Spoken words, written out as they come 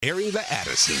Airing the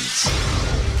Addisons.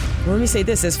 Let me say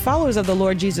this, as followers of the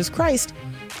Lord Jesus Christ,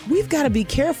 we've got to be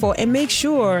careful and make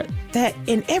sure that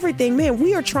in everything, man,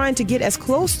 we are trying to get as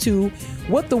close to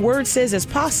what the word says as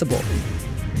possible.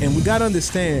 And we got to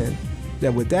understand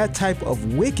that with that type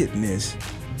of wickedness,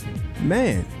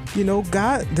 man,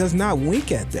 God does not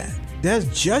wink at that. There's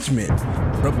judgment.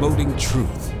 Promoting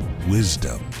truth,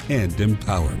 wisdom, and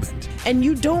empowerment. And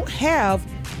you don't have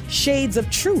shades of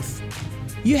truth.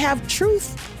 You have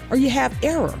truth or you have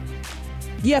error.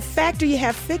 You have fact or you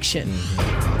have fiction.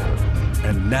 Mm-hmm.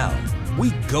 And now we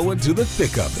go into the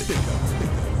thick of it.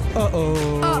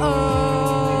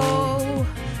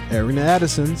 Airing the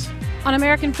Addisons. On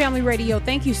American Family Radio,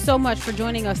 thank you so much for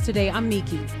joining us today. I'm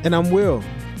Miki. And I'm Will.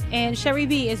 And Sherry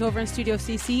B is over in Studio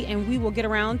CC, and we will get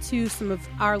around to some of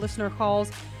our listener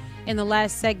calls in the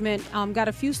last segment. Got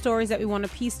a few stories that we want to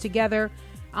piece together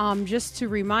just to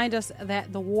remind us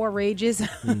that the war rages,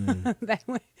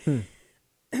 that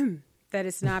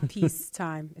it's not peace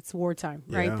time, it's wartime,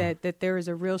 right? That there is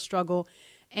a real struggle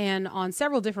and on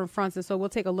several different fronts. And so we'll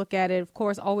take a look at it, of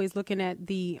course, always looking at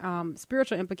the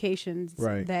spiritual implications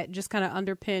that just kind of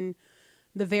underpin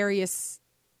the various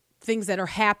things that are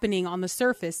happening on the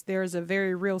surface. There's a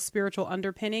very real spiritual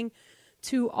underpinning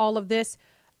to all of this.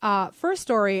 First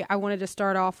story I wanted to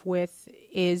start off with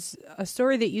is a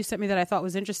story that you sent me that I thought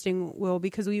was interesting, Will,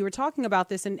 because we were talking about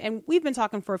this and we've been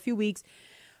talking for a few weeks.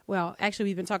 Well, actually,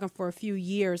 we've been talking for a few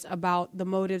years about the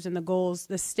motives and the goals,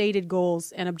 the stated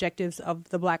goals and objectives of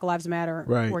the Black Lives Matter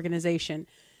organization.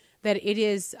 That it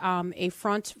is a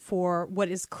front for what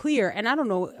is clear. And I don't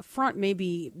know, front may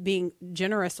be being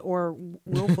generous or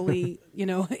willfully,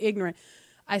 ignorant.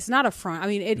 It's not a front. I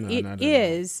mean, it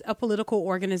is a political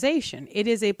organization. It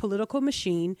is a political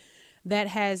machine that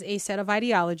has a set of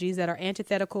ideologies that are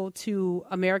antithetical to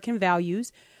American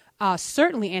values,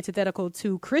 certainly antithetical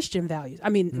to Christian values. I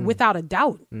mean, without a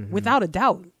doubt, without a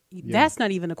doubt. Yeah. That's not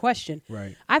even a question.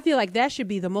 Right. I feel like that should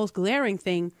be the most glaring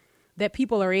thing that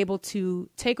people are able to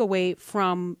take away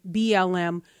from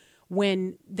BLM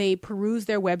when they peruse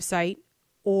their website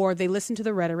or they listen to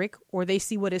the rhetoric or they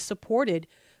see what is supported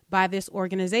by this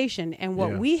organization. And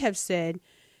what we have said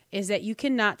is that you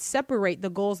cannot separate the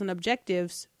goals and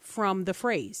objectives from the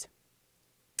phrase.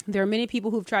 There are many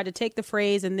people who've tried to take the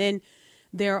phrase, and then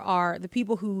there are the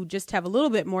people who just have a little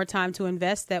bit more time to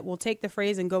invest that will take the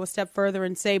phrase and go a step further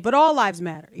and say, but all lives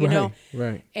matter, you know?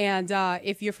 Right. And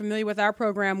if you're familiar with our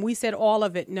program, we said all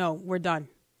of it. No, we're done.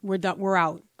 We're done. We're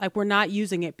out. Like, we're not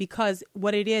using it because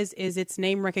what it is it's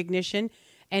name recognition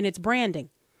and it's branding.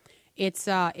 It's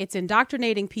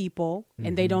indoctrinating people,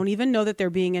 and they don't even know that they're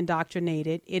being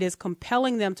indoctrinated. It is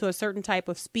compelling them to a certain type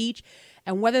of speech,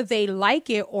 and whether they like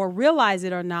it or realize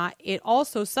it or not, it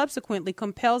also subsequently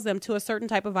compels them to a certain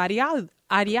type of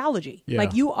ideology. Yeah.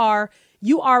 Like you are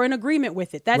in agreement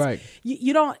with it. That's right.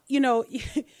 You don't you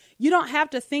don't have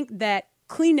to think that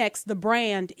Kleenex, the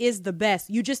brand, is the best.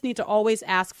 You just need to always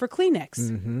ask for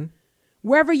Kleenex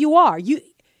wherever you are. You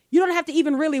don't have to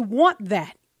even really want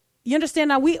that. You understand?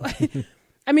 Now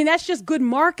I mean, that's just good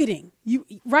marketing,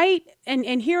 right?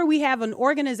 And here we have an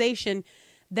organization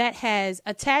that has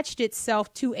attached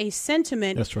itself to a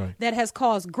sentiment that has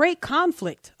caused great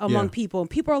conflict among people. And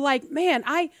people are like, man,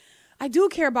 I do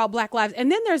care about Black lives.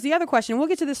 And then there's the other question. We'll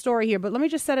get to this story here, but let me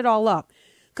just set it all up.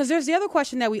 Because there's the other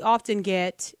question that we often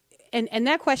get. And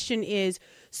that question is,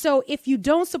 so if you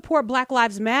don't support Black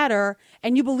Lives Matter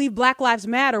and you believe Black Lives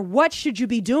Matter, what should you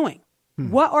be doing?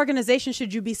 What organization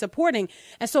should you be supporting?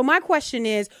 And so my question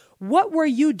is, what were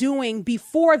you doing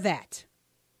before that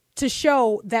to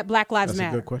show that Black Lives Matter?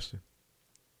 That's a good question.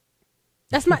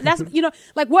 That's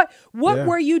like what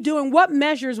were you doing? What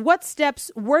measures, what steps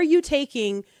were you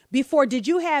taking before? Did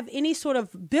you have any sort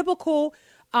of biblical,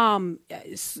 foundation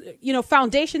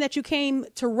that you came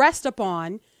to rest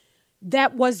upon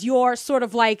that was your sort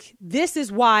of like, this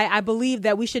is why I believe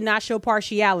that we should not show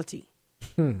partiality?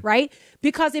 Right?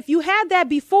 Because if you had that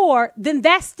before, then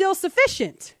that's still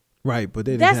sufficient. Right, but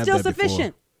they didn't that's have still that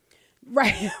sufficient. Before.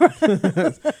 Right.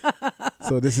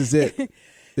 So this is it.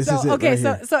 Okay,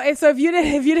 so if you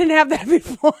didn't have that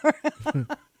before,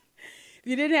 if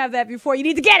you didn't have that before, you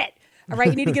need to get it. All right,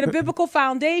 you need to get a biblical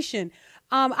foundation.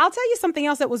 I'll tell you something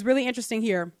else that was really interesting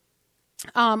here.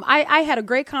 I had a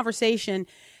great conversation,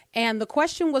 and the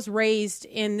question was raised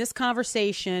in this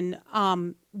conversation: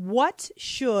 what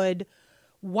should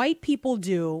white people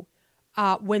do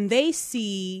when they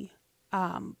see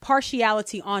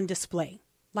partiality on display?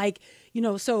 Like,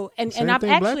 so and I've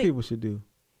actually Black people should do.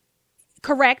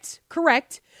 Correct.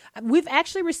 We've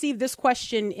actually received this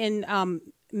question in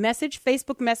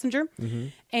Facebook Messenger,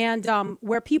 and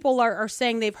where people are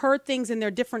saying they've heard things in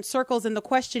their different circles. And the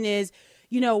question is,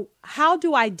 how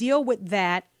do I deal with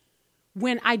that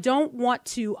when I don't want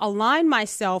to align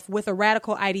myself with a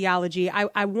radical ideology?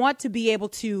 I want to be able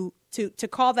to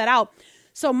call that out.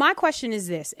 So my question is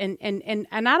this, and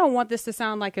I don't want this to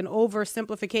sound like an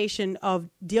oversimplification of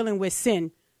dealing with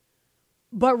sin,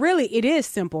 but really it is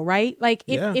simple, right? Like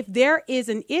if there is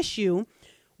an issue,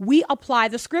 we apply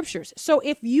the scriptures. So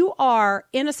if you are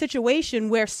in a situation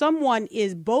where someone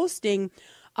is boasting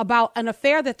about an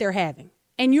affair that they're having,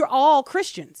 and you're all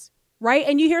Christians, right?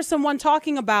 And you hear someone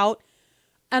talking about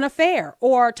an affair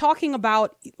or talking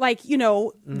about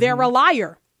they're a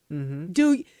liar.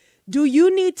 Do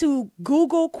you need to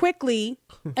Google quickly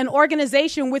an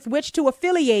organization with which to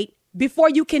affiliate before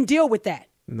you can deal with that?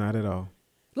 Not at all.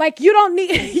 Like you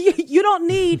don't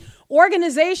need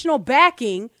organizational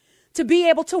backing to be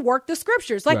able to work the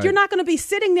scriptures. Like You're not going to be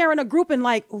sitting there in a group and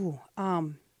like,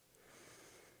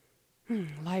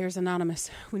 Liars Anonymous.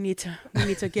 We need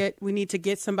to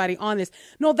get somebody on this.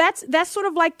 No, that's sort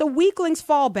of like the weakling's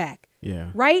fallback.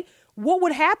 Yeah. Right? What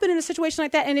would happen in a situation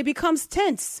like that? And it becomes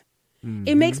tense.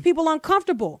 It makes people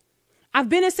uncomfortable. I've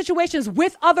been in situations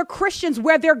with other Christians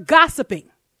where they're gossiping.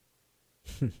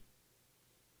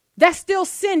 That's still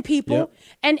sin, people.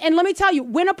 Yep. And let me tell you,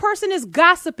 when a person is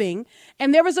gossiping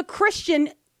and there is a Christian,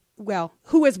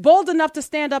 who is bold enough to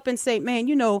stand up and say, man,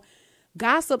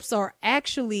 gossips are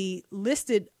actually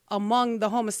listed among the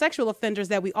homosexual offenders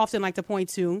that we often like to point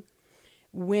to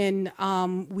when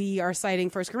we are citing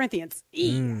 1 Corinthians.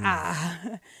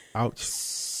 Ouch.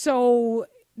 So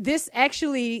this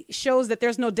actually shows that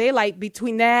there's no daylight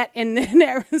between that and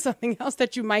then something else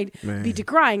that you might be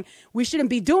decrying. We shouldn't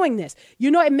be doing this.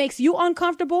 It makes you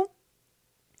uncomfortable.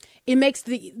 It makes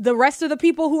the rest of the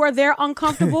people who are there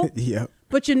uncomfortable. Yep.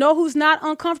 But you know who's not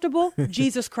uncomfortable?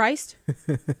 Jesus Christ.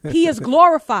 He is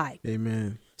glorified.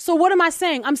 Amen. So what am I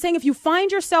saying? I'm saying if you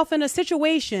find yourself in a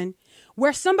situation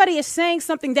where somebody is saying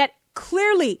something that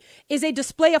clearly is a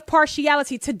display of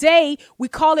partiality. Today, we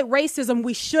call it racism.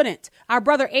 We shouldn't. Our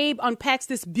brother Abe unpacks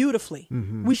this beautifully.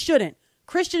 We shouldn't.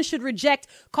 Christians should reject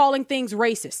calling things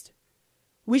racist.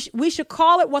 We should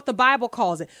call it what the Bible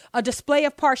calls it, a display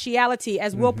of partiality,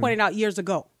 as Will pointed out years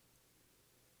ago.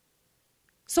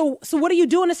 So what do you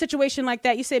do in a situation like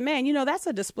that? You say, man, that's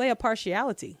a display of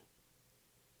partiality.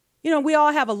 We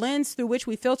all have a lens through which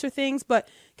we filter things, but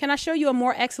can I show you a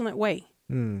more excellent way?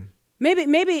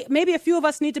 Maybe a few of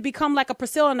us need to become like a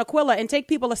Priscilla and Aquila and take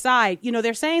people aside.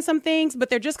 They're saying some things, but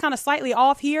they're just kind of slightly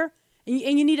off here.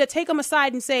 And you need to take them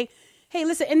aside and say, hey,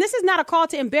 listen, and this is not a call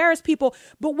to embarrass people,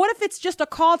 but what if it's just a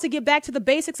call to get back to the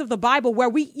basics of the Bible where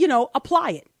we,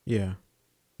 apply it? Yeah.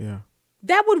 Yeah.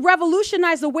 That would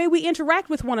revolutionize the way we interact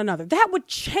with one another. That would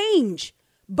change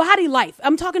body life.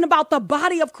 I'm talking about the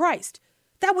body of Christ.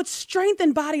 That would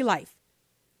strengthen body life.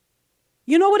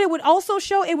 You know what it would also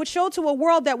show? It would show to a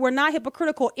world that we're not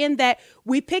hypocritical in that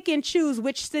we pick and choose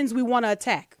which sins we want to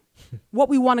attack, what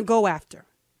we want to go after.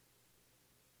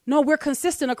 No, we're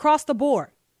consistent across the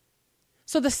board.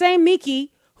 So the same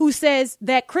Miki who says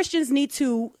that Christians need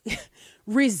to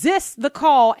resist the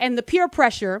call and the peer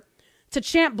pressure to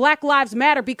chant Black Lives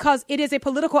Matter because it is a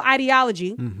political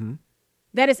ideology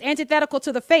that is antithetical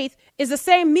to the faith is the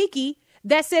same Miki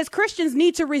that says Christians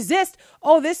need to resist.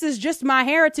 Oh, this is just my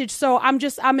heritage. So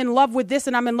I'm in love with this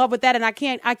and I'm in love with that. And I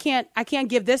can't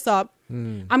give this up.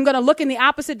 I'm going to look in the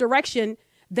opposite direction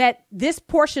that this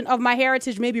portion of my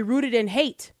heritage may be rooted in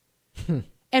hate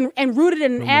and rooted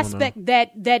in an aspect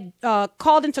that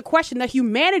called into question the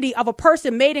humanity of a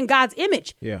person made in God's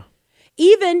image. Yeah.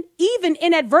 Even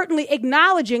inadvertently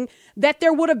acknowledging that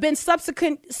there would have been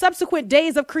subsequent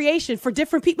days of creation for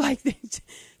different people. Like this.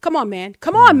 Come on,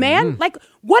 man. Like,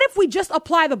 what if we just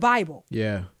apply the Bible?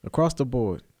 Yeah. Across the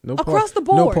board. Across the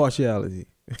board. No partiality.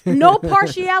 No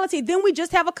partiality. Then we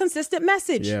just have a consistent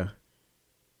message. Yeah.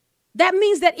 That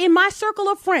means that in my circle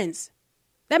of friends,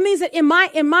 that means that in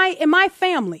my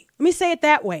family, let me say it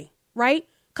that way, right?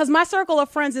 Because my circle of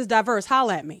friends is diverse.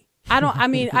 Holla at me.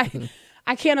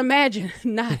 I can't imagine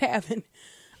not having.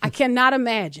 I cannot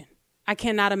imagine.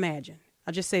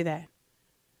 I'll just say that.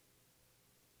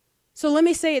 So let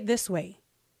me say it this way.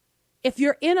 If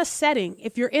you're in a setting,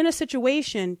 if you're in a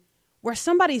situation where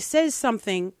somebody says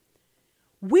something,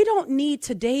 we don't need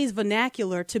today's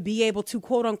vernacular to be able to,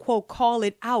 quote unquote, call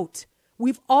it out.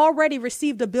 We've already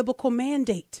received a biblical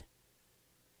mandate,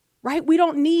 right? We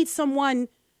don't need someone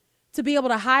to be able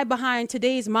to hide behind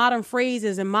today's modern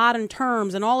phrases and modern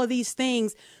terms and all of these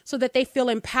things so that they feel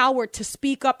empowered to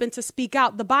speak up and to speak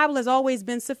out. The Bible has always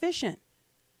been sufficient.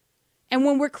 And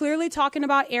when we're clearly talking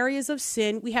about areas of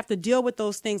sin, we have to deal with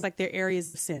those things like they're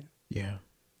areas of sin. Yeah.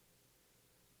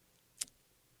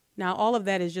 Now, all of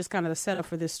that is just kind of the setup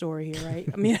for this story here, right?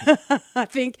 I mean, I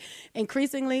think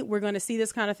increasingly we're going to see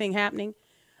this kind of thing happening.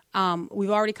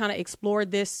 We've already kind of explored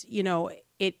this. You know,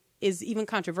 it is even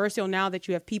controversial now that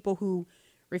you have people who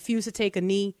refuse to take a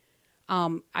knee,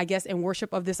 I guess, in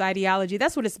worship of this ideology.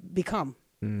 That's what it's become.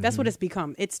 Mm-hmm. That's what it's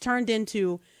become. It's turned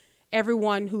into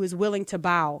everyone who is willing to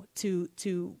bow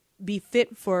to be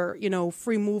fit for, you know,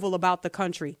 free moval about the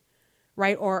country,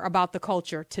 right? Or about the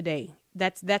culture today.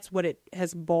 That's what it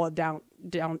has boiled down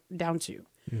to.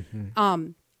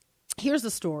 Mm-hmm. Here's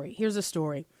the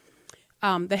story.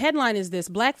 The headline is this: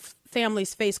 Black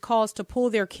families face calls to pull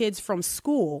their kids from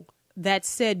school that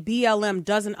said BLM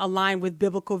doesn't align with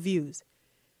biblical views.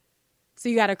 So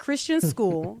you got a Christian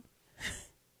school,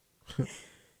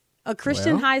 a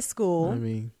Christian high school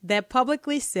that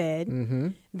publicly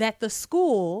said that the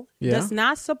school does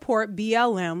not support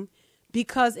BLM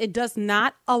because it does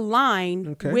not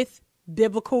align with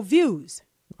biblical views.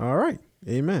 All right.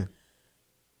 Amen.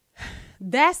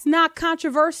 That's not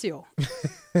controversial.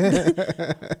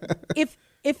 If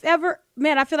ever,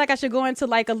 man, I feel like I should go into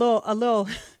like a little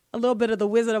bit of the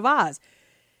Wizard of Oz.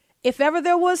 If ever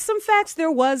there was some facts,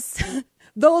 there was.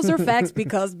 Those are facts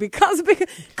because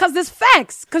there's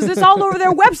facts, because it's all over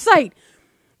their website.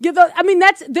 I mean,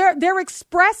 that's their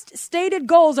expressed stated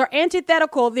goals are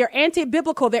antithetical. They're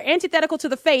anti-biblical. They're antithetical to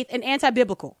the faith and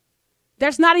anti-biblical.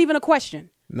 There's not even a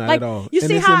question. Not at all. You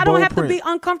see how I don't have to be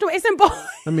uncomfortable? It's in bold.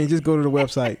 I mean, just go to the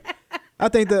website. I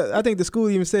think the school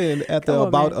even said at the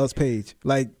About Us page,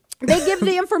 like they give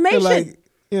the information. Like,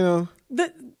 you know,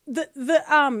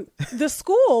 the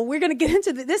school, we're going to get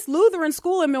into this Lutheran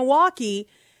school in Milwaukee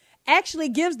actually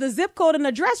gives the zip code and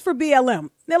address for BLM.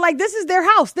 They're like, this is their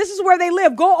house. This is where they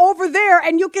live. Go over there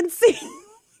and you can see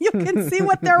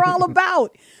what they're all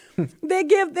about. They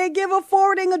give a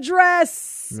forwarding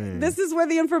address. Man. This is where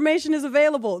the information is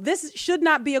available. This should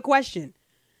not be a question.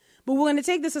 But we're going to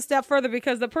take this a step further,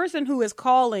 because the person who is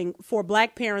calling for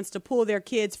Black parents to pull their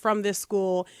kids from this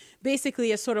school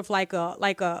basically is sort of like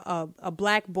a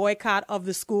Black boycott of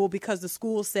the school, because the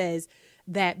school says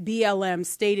that BLM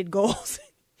stated goals,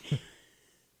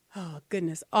 oh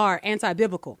goodness, are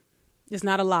anti-biblical. It's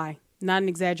not a lie, not an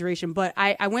exaggeration. But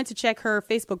I went to check her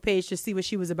Facebook page to see what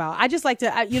she was about. I just like to,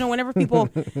 whenever people,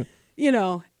 and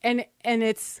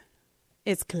it's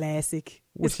classic.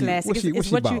 It's classic. What's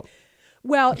she about?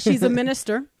 Well, she's a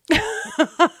minister.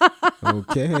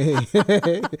 Okay.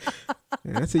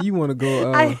 I see you want to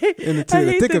go into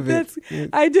the thick of it.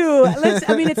 I do.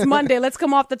 It's Monday. Let's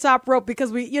come off the top rope,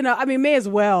 because may as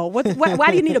well.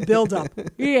 Why do you need a build up?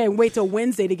 You can't wait till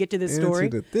Wednesday to get to this story.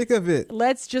 Into the thick of it.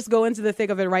 Let's just go into the thick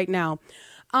of it right now.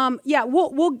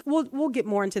 We'll get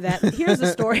more into that. Here's the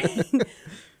story.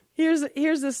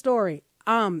 Here's the story.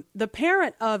 The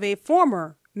parent of a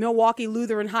former Milwaukee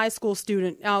Lutheran high school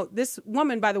student. Now, this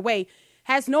woman, by the way,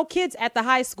 has no kids at the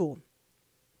high school.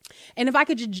 And if I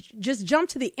could just jump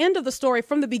to the end of the story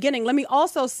from the beginning, let me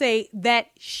also say that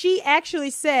she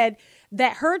actually said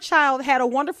that her child had a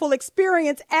wonderful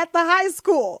experience at the high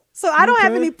school. So I don't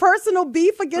have any personal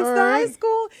beef against the high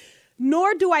school,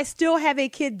 nor do I still have a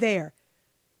kid there.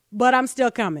 But I'm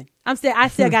still coming. I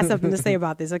still got something to say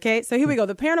about this, okay? So here we go.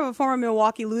 The parent of a former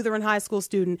Milwaukee Lutheran high school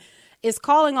student is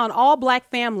calling on all Black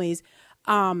families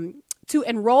to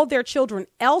enroll their children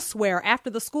elsewhere after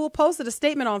the school posted a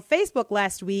statement on Facebook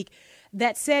last week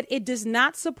that said it does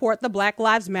not support the Black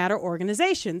Lives Matter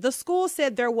organization. The school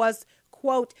said there was,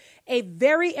 quote, a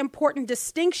very important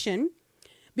distinction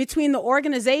between the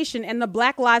organization and the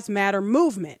Black Lives Matter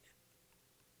movement.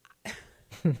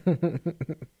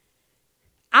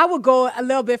 I would go a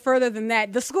little bit further than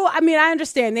that. The school, I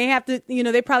understand they have to,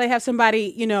 they probably have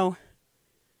somebody,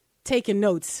 taking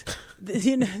notes,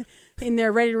 and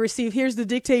they're ready to receive. Here's the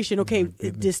dictation. Okay,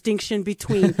 distinction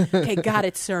between. Okay, got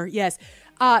it, sir. Yes,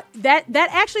 that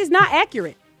actually is not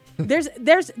accurate.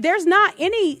 There's not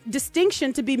any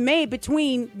distinction to be made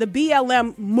between the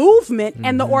BLM movement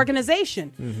and the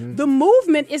organization. Mm-hmm. The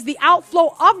movement is the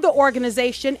outflow of the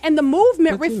organization, and the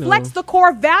movement reflects the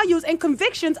core values and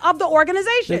convictions of the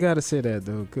organization. They got to say that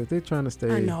though, because they're trying to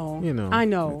stay. I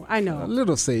know. A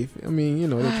little safe. They're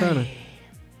trying to.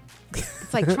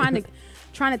 It's like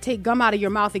trying to take gum out of your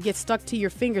mouth. It gets stuck to your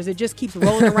fingers. It just keeps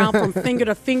rolling around from finger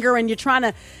to finger, and you're trying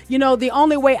to, the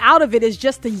only way out of it is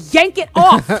just to yank it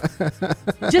off.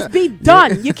 Just be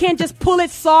done. You can't just pull it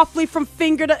softly from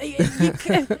finger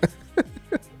to.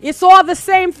 It's all the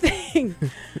same thing.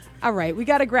 All right, we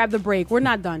got to grab the break. We're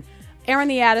not done. Aaron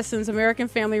the Addisons, American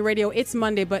Family Radio. It's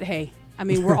Monday, but hey,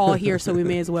 we're all here, so we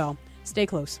may as well. Stay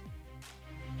close.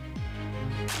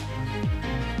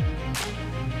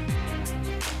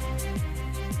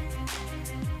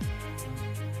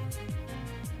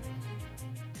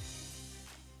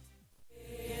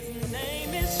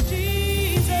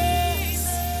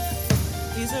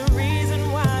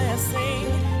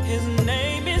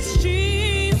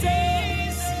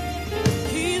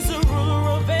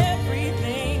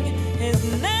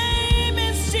 name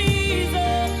is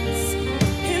Jesus.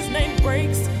 His name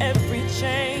breaks every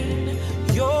chain.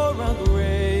 You're a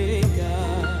great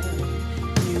God.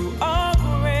 You are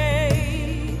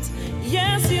great.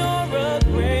 Yes, you're a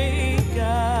great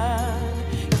God.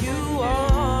 You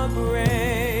are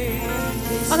great.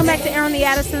 Welcome back to Aaron the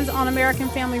Addisons on American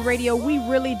Family Radio. We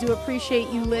really do appreciate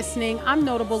you listening. I'm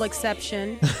notable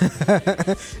exception.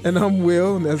 And I'm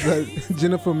Will, and that's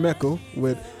Jennifer Meckel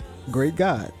with Great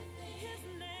God.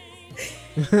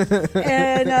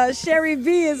 And Sherry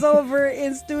B is over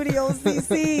in Studio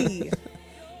CC.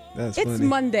 That's It's funny.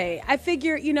 Monday. I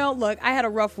figure, look, I had a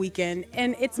rough weekend,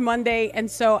 and it's Monday, and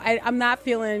so I'm not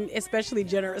feeling especially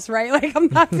generous, right? Like, I'm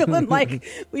not feeling like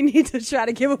we need to try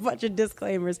to give a bunch of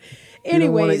disclaimers. You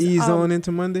don't want to Anyways, ease on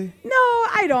into Monday? no,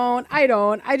 I don't.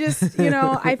 I just,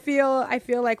 I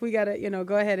feel like we gotta,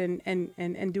 go ahead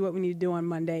and do what we need to do on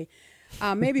Monday.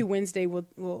 Maybe Wednesday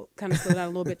we'll kind of slow down a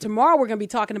little bit. Tomorrow we're gonna be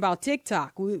talking about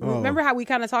TikTok. Remember how we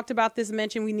kind of talked about this?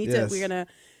 Mentioned we need Yes. we're gonna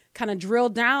kind of drill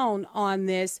down on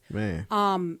this. Man.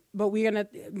 But we're gonna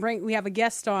we have a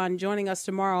guest on joining us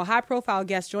tomorrow, a high profile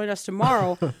guest joining us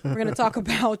tomorrow. We're gonna talk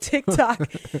about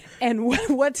TikTok and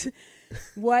what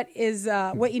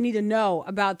you need to know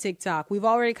about TikTok. We've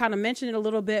already kind of mentioned it a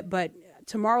little bit, but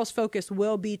tomorrow's focus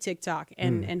will be TikTok,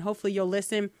 and hopefully you'll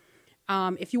listen.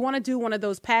 If you want to do one of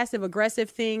those passive aggressive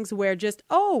things where just,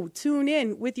 tune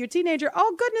in with your teenager.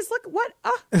 Oh, goodness, look what.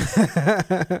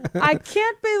 I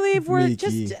can't believe we're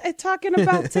Mickey. just talking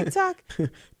about TikTok.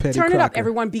 Petty Turn it up. Crocker.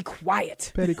 Everyone be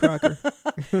quiet. Petty Crocker.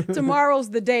 Tomorrow's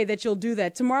the day that you'll do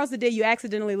that. Tomorrow's the day you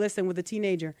accidentally listen with a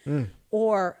teenager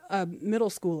or a middle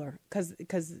schooler,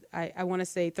 because I want to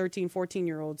say 13,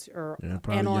 14-year-olds or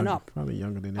and on younger, up Probably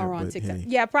younger than that. are on but TikTok. hey.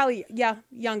 Yeah, probably. Yeah,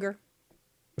 younger.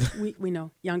 We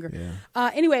know, younger.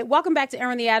 Yeah. Anyway, welcome back to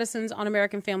Aaron the Addisons on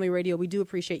American Family Radio. We do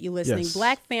appreciate you listening. Yes.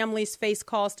 Black families face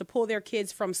calls to pull their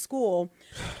kids from school.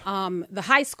 The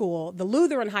high school, the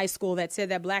Lutheran high school that said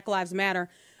that Black Lives Matter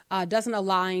doesn't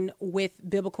align with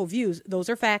biblical views. Those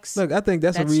are facts. Look, I think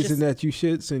that's a reason just- that you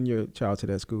should send your child to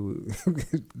that school.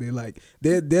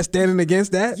 they're standing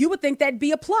against that. You would think that'd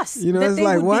be a plus. You know, that it's they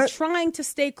like, would what? be trying to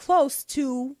stay close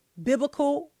to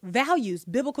biblical values,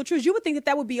 biblical truths. You would think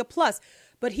that would be a plus.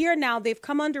 But here now they've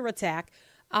come under attack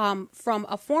from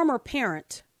a former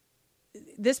parent.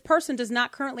 This person does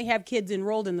not currently have kids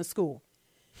enrolled in the school.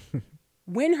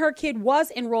 When her kid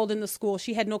was enrolled in the school,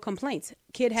 she had no complaints.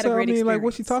 Kid had a great experience. like,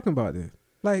 what's she talking about then?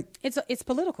 Like, It's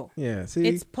political. yeah, see,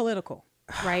 It's political,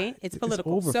 right? It's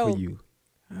political. It's over so for you.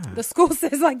 the school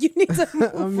says like you need to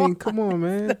move I mean, come on,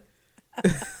 man.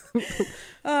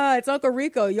 It's Uncle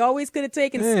Rico. You always could have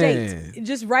taken Man. state.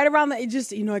 Just right around the.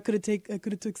 I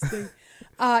could have took state.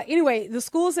 Anyway, the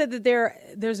school said that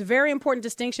there's a very important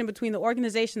distinction between the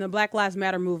organization and the Black Lives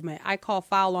Matter movement. I call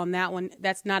foul on that one.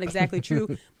 That's not exactly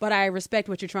true, but I respect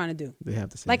what you're trying to do. They have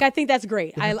to say. Like, I think that's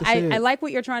great. They have to say I it. like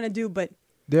what you're trying to do, but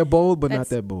They're bold, but not That's-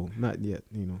 that bold. Not yet.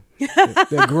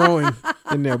 They're growing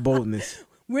in their boldness.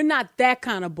 we're not that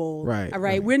kind of bold. Right, All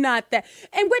right. right. We're not that.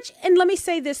 And let me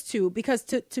say this too, because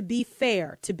to be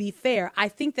fair, I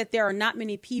think that there are not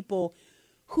many people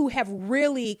who have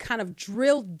really kind of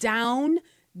drilled down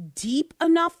deep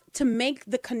enough to make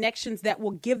the connections that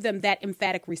will give them that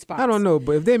emphatic response. I don't know,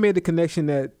 but if they made the connection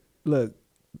that, look,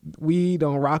 we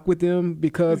don't rock with them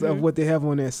because of what they have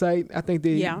on their site, I think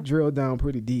they drill down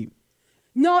pretty deep.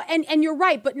 No, and you're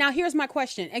right. But now here's my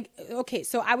question. Okay,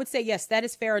 so I would say, yes, that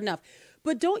is fair enough.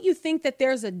 But don't you think that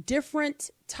there's a different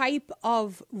type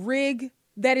of rig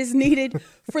that is needed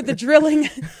for the drilling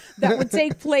that would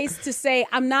take place to say,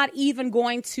 I'm not even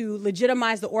going to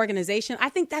legitimize the organization? I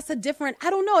think that's a different, I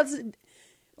don't know. It's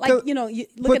like, you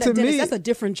look at that, Dennis, that's a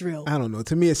different drill. I don't know.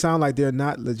 To me, it sounds like they're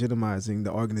not legitimizing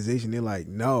the organization. They're like,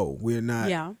 no, we're not,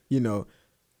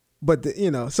 But,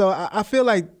 so I feel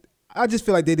like, I just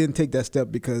feel like they didn't take that step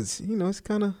because, it's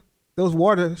kind of, those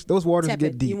waters Tepid.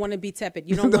 get deep. You want to be tepid.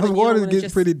 You don't those wanna, waters you don't wanna get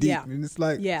just, pretty deep. Yeah. And it's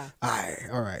like, Yeah.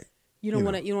 all right. You don't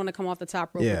want to come off the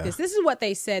top rope Yeah. with this. This is what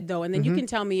they said though, and then you can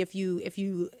tell me if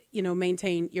you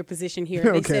maintain your position here. They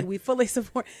Okay. said we fully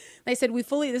support. They said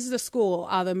this is a school,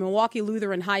 the Milwaukee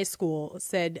Lutheran High School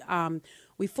said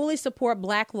we fully support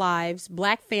Black lives,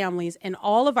 Black families, and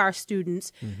all of our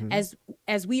students as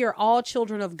we are all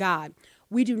children of God.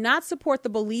 We do not support the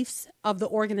beliefs of the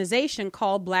organization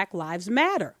called Black Lives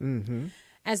Matter.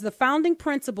 As their founding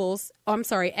principles and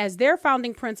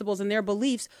their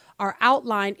beliefs are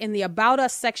outlined in the About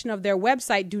Us section of their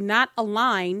website do not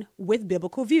align with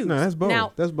biblical views. No, that's bold.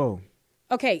 Now, That's bold.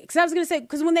 okay, because I was going to say,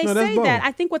 because when they No, that's say bold. that,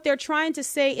 I think what they're trying to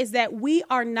say is that we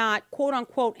are not, quote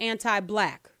unquote,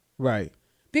 anti-Black. Right.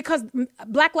 because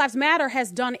Black Lives Matter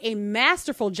has done a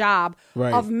masterful job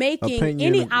of making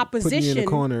any opposition putting you in the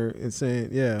corner and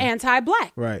saying,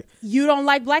 anti-black. Right. You don't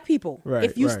like black people. Right.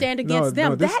 If you stand against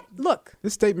them,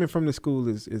 this statement from the school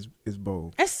is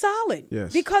bold. It's solid.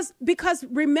 Yes. Because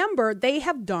remember, they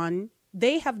have done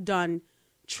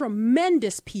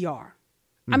tremendous PR.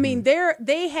 I mean,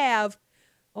 they have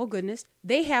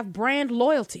brand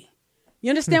loyalty. You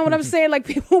understand what I'm saying? Like,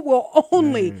 people will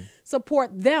only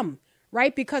support them,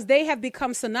 right? Because they have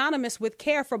become synonymous with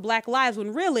care for Black lives,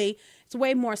 when really it's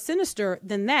way more sinister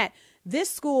than that. This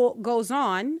school goes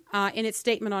on in its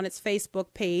statement on its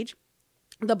Facebook page.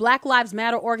 The Black Lives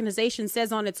Matter organization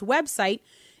says on its website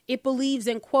it believes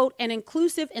in, quote, an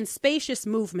inclusive and spacious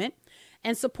movement,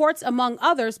 and supports, among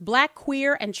others, Black,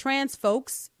 queer, and trans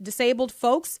folks, disabled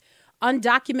folks,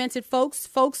 undocumented folks,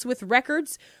 folks with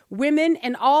records, women,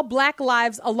 and all Black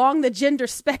lives along the gender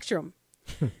spectrum.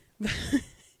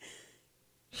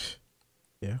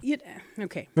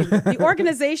 Okay. The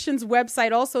organization's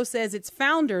website also says its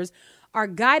founders are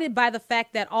guided by the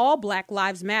fact that all Black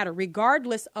lives matter,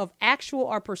 regardless of actual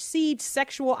or perceived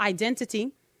sexual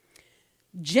identity,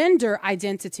 gender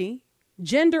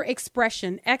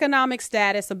expression, economic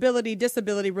status, ability,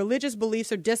 disability, religious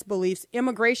beliefs or disbeliefs,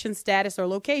 immigration status or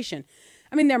location.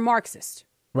 I mean, they're Marxist.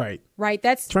 Right. Right.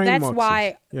 That's Marxist.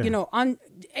 why,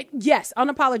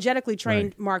 unapologetically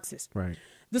trained Marxist. Right.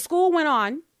 The school went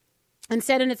on and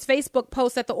said in its Facebook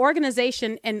post that the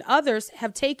organization and others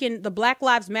have taken the Black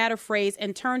Lives Matter phrase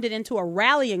and turned it into a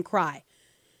rallying cry.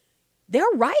 They're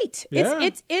right. Yeah.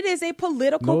 It is a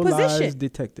political no position. Lies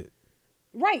detected.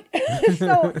 Right.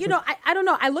 So, I don't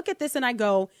know. I look at this and I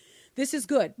go, this is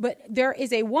good. But there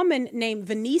is a woman named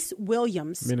Venice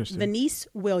Williams, a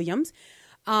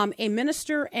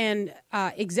minister and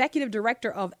executive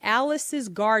director of Alice's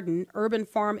Garden Urban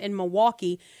Farm in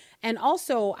Milwaukee. And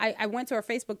also, I went to her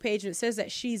Facebook page and it says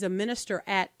that she's a minister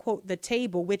at, quote, The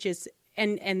Table, which is,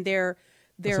 and their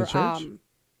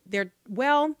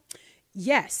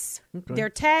yes. Okay. Their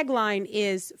tagline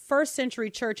is First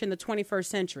Century Church in the 21st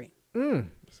Century.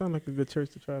 Sound like a good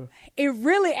church to try to. It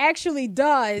really actually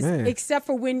does, except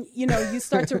for when, you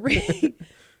start to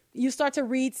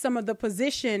read, some of the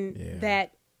position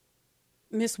that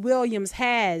Miss Williams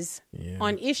has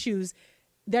on issues.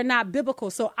 They're not biblical.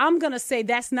 So I'm going to say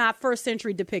that's not first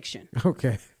century depiction.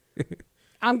 Okay.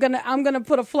 I'm going to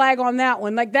put a flag on that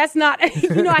one. Like, that's not, I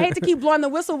hate to keep blowing the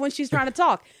whistle when she's trying to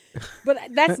talk, but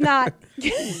that's not,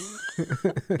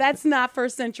 that's not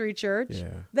first century church. Yeah.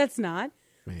 That's not.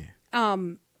 Man.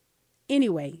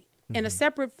 Anyway, in a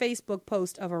separate Facebook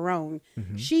post of her own,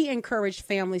 she encouraged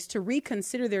families to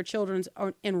reconsider their children's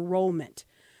enrollment.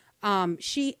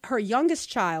 Her youngest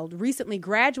child recently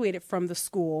graduated from the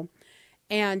school,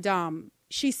 and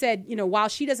she said, while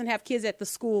she doesn't have kids at the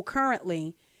school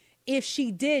currently, if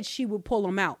she did, she would pull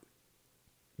them out.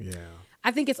 Yeah.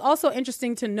 I think it's also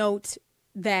interesting to note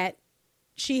that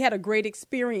she had a great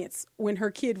experience when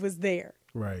her kid was there.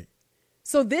 Right.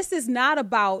 So this is not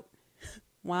about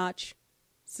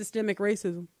systemic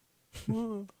racism.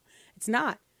 It's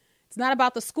not. It's not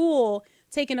about the school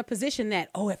taking a position that,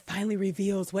 it finally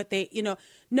reveals what they,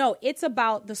 No, it's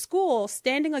about the school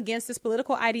standing against this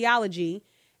political ideology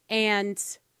and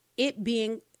it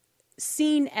being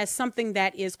seen as something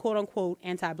that is, quote unquote,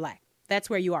 anti-Black. That's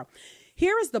where you are.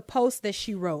 Here is the post that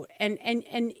she wrote. And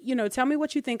tell me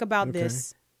what you think about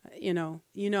this. You know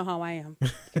how I am.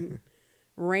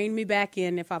 Rein me back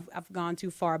in if I've gone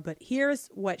too far. But here's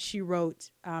what she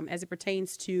wrote as it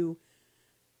pertains to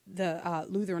the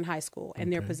Lutheran High School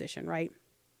and their position, right?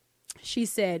 She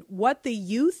said, what the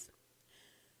youth,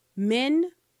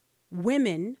 men,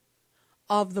 women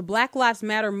of the Black Lives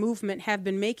Matter movement have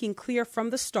been making clear from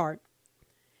the start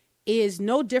is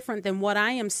no different than what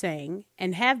I am saying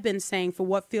and have been saying for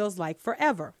what feels like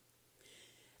forever.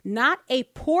 Not a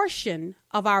portion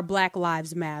of our Black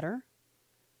Lives Matter.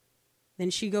 Then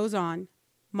she goes on,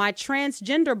 my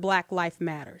transgender Black life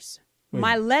matters.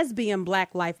 My lesbian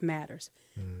Black life matters.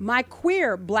 My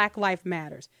queer Black life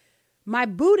matters. My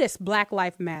Buddhist Black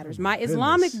life matters. My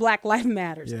Islamic Black life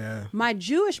matters. Yeah. My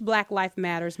Jewish Black life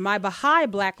matters. My Baha'i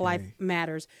Black life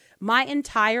matters. My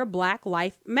entire Black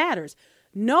life matters.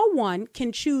 No one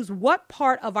can choose what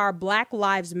part of our Black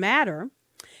lives matter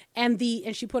and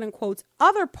she put in quotes,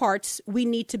 other parts we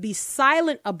need to be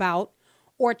silent about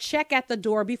or check at the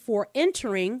door before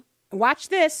entering, watch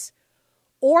this,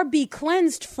 or be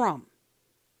cleansed from.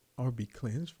 Or be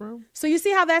cleansed from? So you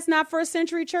see how that's not first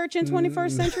century church in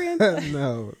 21st century?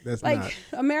 No, that's like not.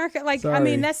 America, Sorry. I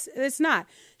mean, it's not.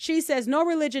 She says, no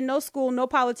religion, no school, no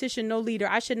politician, no leader.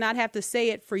 I should not have to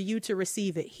say it for you to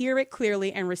receive it. Hear it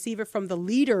clearly and receive it from the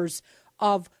leaders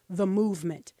of the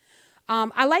movement.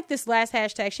 I like this last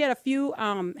hashtag. She had a few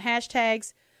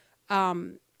hashtags.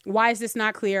 Why is this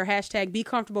not clear? Hashtag be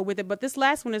comfortable with it. But this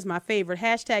last one is my favorite.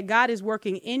 Hashtag God is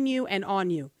working in you and on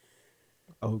you.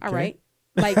 Okay. All right.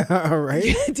 Like, all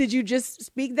right. Did you just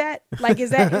speak that? Like,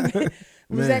 is that,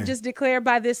 was that just declared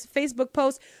by this Facebook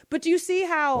post? But do you see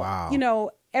how, you know,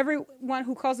 everyone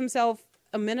who calls himself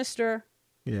a minister,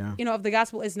 you know, of the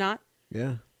gospel is not?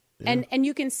 Yeah. And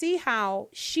you can see how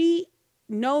she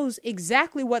knows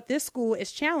exactly what this school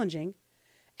is challenging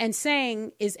and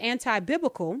saying is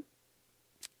anti-biblical.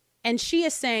 And she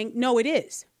is saying, no, it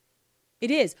is. It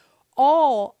is.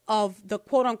 All of the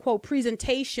quote unquote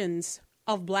presentations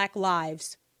of Black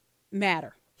lives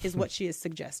matter is what she is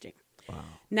suggesting. Wow.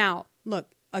 Now,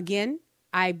 look, again,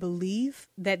 I believe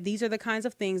that these are the kinds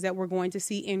of things that we're going to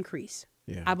see increase.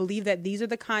 Yeah. I believe that these are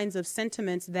the kinds of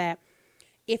sentiments that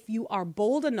if you are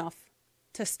bold enough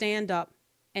to stand up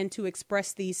and to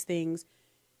express these things,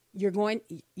 you're going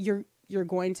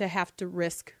to have to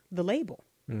risk the label.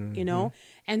 Mm-hmm. You know,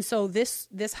 and so this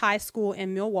high school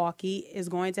in Milwaukee is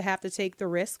going to have to take the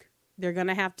risk. They're going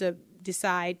to have to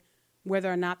decide whether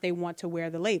or not they want to wear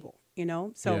the label, you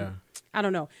know? So I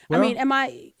don't know. Well, I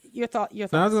mean, your thoughts? I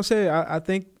was going to say, I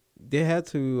think they had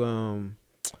to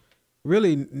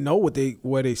really know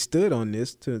where they stood on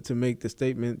this to make the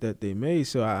statement that they made.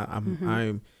 So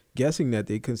I'm guessing that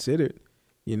they considered,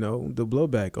 you know, the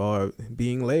blowback or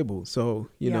being labeled. So,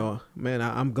 you know, man,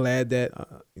 I'm glad that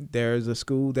there's a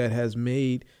school that has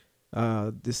made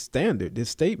this standard, this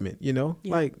statement, you know,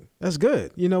 like that's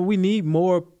good. You know, we need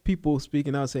more people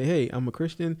speaking out, say, hey, I'm a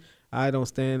Christian. I don't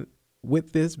stand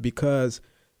with this because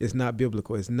it's not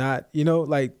biblical. It's not, you know,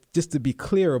 like just to be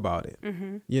clear about it,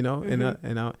 you know,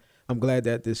 and I'm glad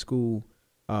that this school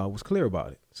was clear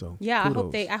about it. So yeah,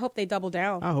 kudos. I hope they double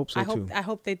down. I hope so too. I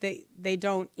hope that they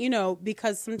don't, you know,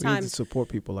 because sometimes we need to support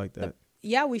people like that.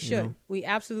 We should. You know? We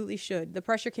absolutely should. The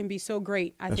pressure can be so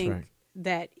great. I think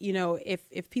that, you know,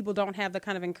 if people don't have the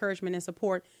kind of encouragement and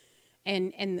support,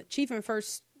 and the chief and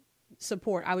first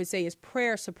support, I would say, is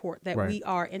prayer support, that we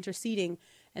are interceding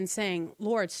and saying,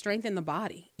 Lord, strengthen the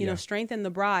body, you know, strengthen the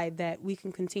bride, that we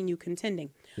can continue contending.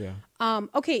 Yeah.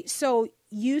 Okay, so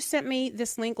you sent me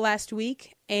this link last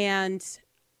week, and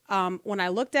when I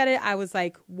looked at it, I was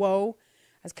like, whoa,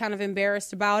 I was kind of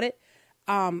embarrassed about it.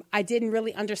 I didn't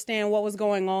really understand what was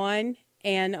going on.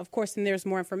 And of course, then there's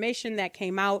more information that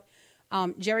came out.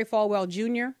 Jerry Falwell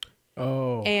Jr.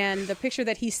 Oh. And the picture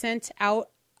that he sent out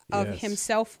of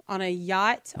himself on a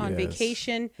yacht on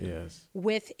vacation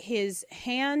with his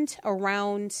hand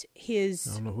around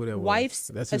his wife's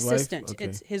assistant. Wife? Okay.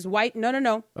 It's his wife.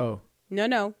 No. Oh.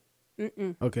 No.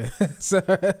 Mm-mm. Okay.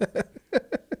 Sorry.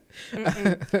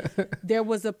 There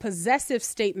was a possessive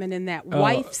statement in that.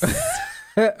 Wife's.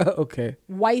 Okay.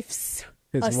 Wife's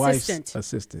his assistant. Wife's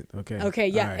assistant. Okay. Okay.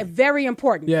 Yeah. Right. Very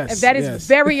important. Yes. That is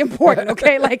very important.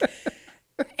 Okay. Like,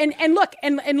 and look,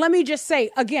 and let me just say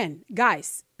again,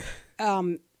 guys,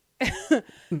 if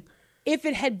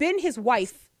it had been his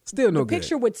wife, still no the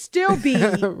picture would still be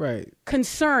right.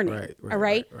 concerning. Right. All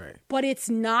right. Right. But it's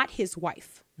not his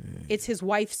wife. It's his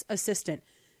wife's assistant.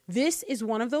 This is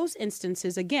one of those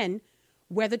instances, again,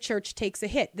 where the church takes a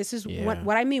hit. This is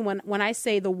what I mean when I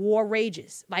say the war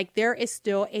rages. Like, there is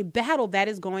still a battle that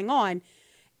is going on.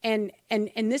 And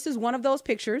this is one of those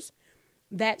pictures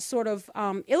that sort of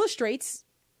illustrates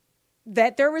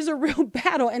that there is a real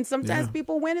battle. And sometimes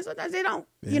people win and sometimes they don't.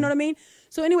 You know what I mean?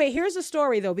 So anyway, here's the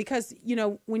story, though, because, you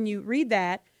know, when you read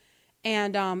that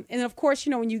and of course,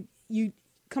 you know, when you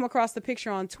come across the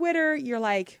picture on Twitter, you're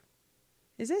like,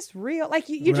 is this real? Like,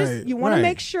 you just, you want to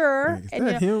make sure. Like, is and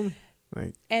that him?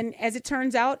 Like, and as it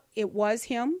turns out, it was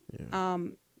him. Yeah.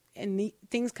 And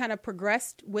things kind of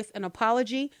progressed with an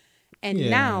apology. And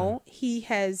now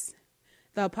the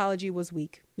apology was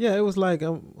weak. Yeah, it was like,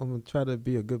 I'm going to try to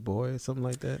be a good boy or something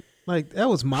like that. Like, that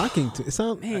was mocking to it.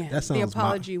 The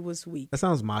apology was weak. That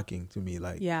sounds mocking to me.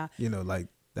 Like, you know, like,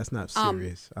 that's not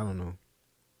serious. I don't know.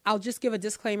 I'll just give a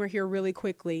disclaimer here really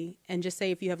quickly and just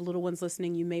say, if you have little ones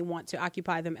listening, you may want to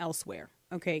occupy them elsewhere.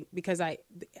 Okay. Because I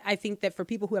think that for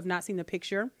people who have not seen the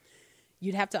picture,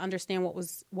 you'd have to understand what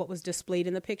was displayed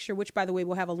in the picture, which, by the way,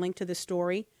 we'll have a link to the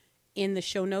story in the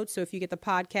show notes. So if you get the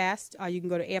podcast, you can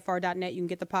go to afr.net. You can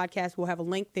get the podcast. We'll have a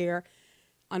link there.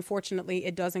 Unfortunately,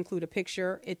 it does include a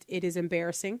picture. It is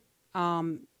embarrassing.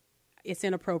 It's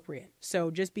inappropriate. So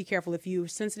just be careful. If you're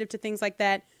sensitive to things like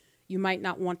that, you might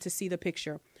not want to see the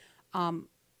picture.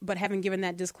 But having given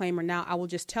that disclaimer, now I will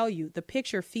just tell you, the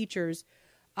picture features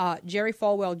Jerry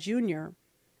Falwell Jr.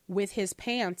 with his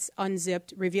pants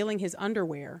unzipped, revealing his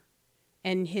underwear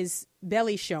and his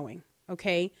belly showing,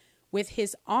 okay, with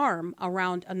his arm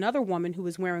around another woman who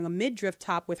is wearing a midriff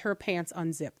top with her pants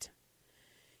unzipped.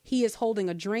 He is holding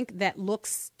a drink that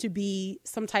looks to be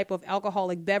some type of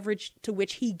alcoholic beverage, to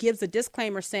which he gives a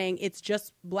disclaimer saying it's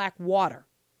just black water,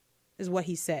 is what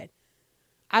he said.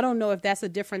 I don't know if that's a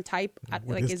different type.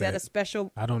 Is that a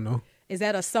special? I don't know. Is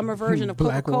that a summer version of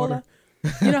Coca-Cola? Water.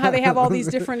 You know how they have all these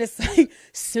different, it's like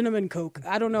cinnamon Coke.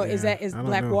 I don't know. Yeah, Is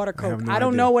black water Coke? I don't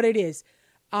idea. know what it is.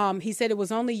 He said it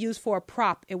was only used for a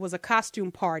prop. It was a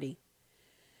costume party.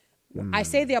 I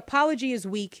say the apology is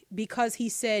weak because he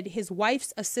said his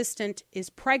wife's assistant is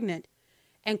pregnant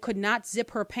and could not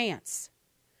zip her pants.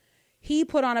 He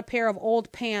put on a pair of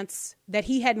old pants that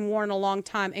he hadn't worn in a long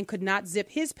time and could not zip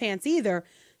his pants either,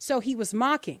 so he was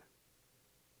mocking.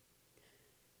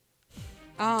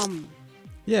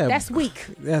 Yeah, that's weak.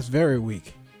 That's very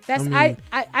weak. That's I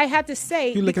have to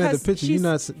say, you're looking at the picture.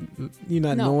 You're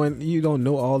not knowing. You don't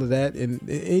know all of that, and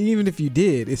even if you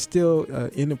did, it's still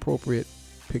inappropriate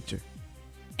picture.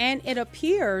 And it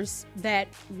appears that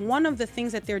one of the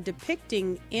things that they're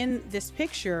depicting in this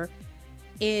picture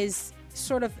is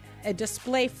sort of a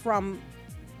display from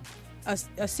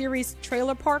a series,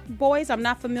 Trailer Park Boys. I'm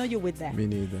not familiar with that. Me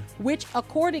neither. Which,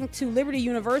 according to Liberty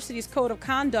University's Code of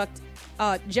Conduct,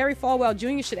 Jerry Falwell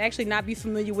Jr. should actually not be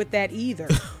familiar with that either.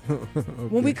 Okay.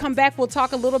 When we come back, we'll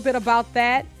talk a little bit about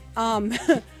that.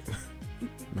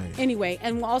 Anyway,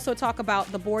 and we'll also talk about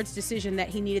the board's decision that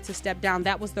he needed to step down.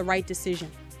 That was the right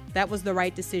decision.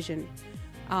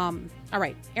 All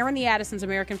right. Aaron the Addisons,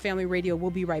 American Family Radio. We'll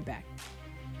be right back.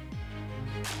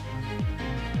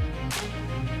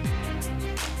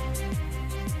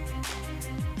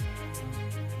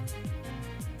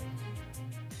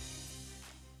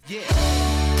 Yeah.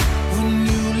 When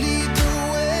you lead the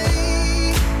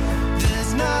way,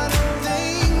 there's not a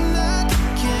thing that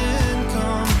can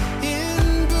come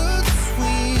in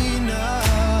between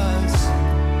us.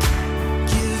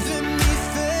 Giving me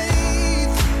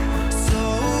faith so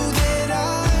that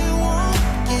I won't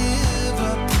give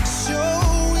up,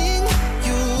 showing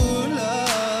your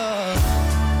love.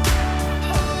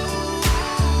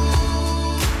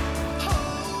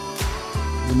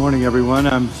 Good morning, everyone.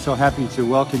 I'm so happy to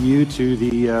welcome you to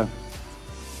the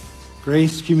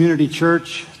Grace Community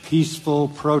Church Peaceful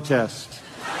Protest.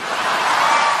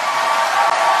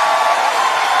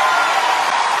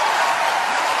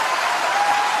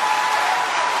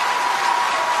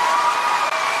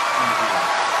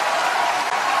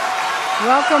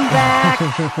 Welcome back.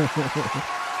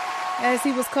 As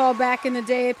he was called back in the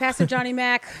day, Pastor Johnny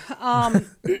Mack. That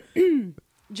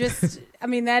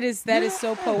is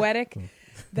so poetic.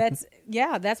 That's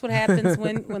what happens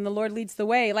when the Lord leads the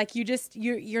way. Like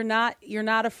you're not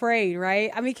afraid, right?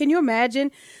 I mean, can you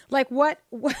imagine like what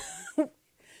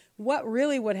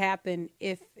really would happen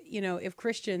if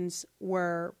Christians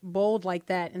were bold like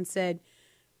that and said,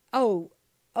 "Oh,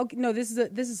 okay, no, this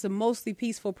is a mostly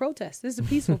peaceful protest. This is a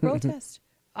peaceful protest."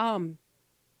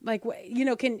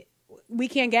 We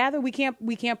can't gather, we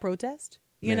can't protest.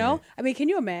 You know? I mean, can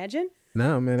you imagine?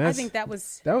 No, man. I think that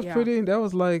was pretty. That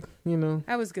was like,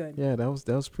 that was good. Yeah, that was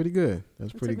pretty good. That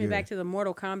was pretty good. Took me back to the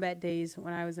Mortal Kombat days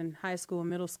when I was in high school and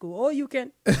middle school. Oh, you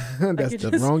can. That's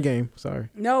the wrong game. Sorry.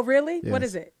 No, really? Yes. What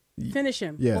is it? Finish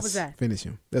him. Yes. What was that? Finish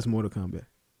him. That's Mortal Kombat.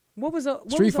 What was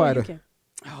Street Fighter?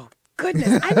 Oh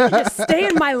goodness! I need to stay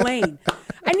in my lane.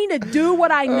 I need to do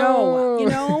what I know. You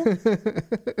know,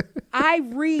 I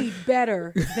read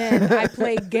better than I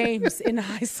played games in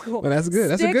high school. Well, that's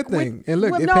good. That's a good thing. And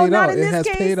look, it no, paid not off. In It this has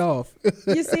case. paid off.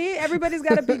 You see, everybody's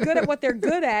got to be good at what they're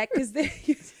good at because you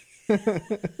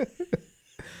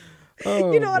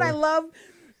know what I love.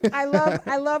 I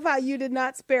love how you did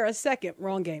not spare a second.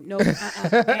 Wrong game. No.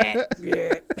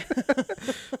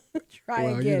 Try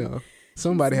again.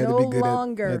 Somebody had to be good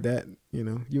longer. at that.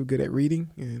 You're good at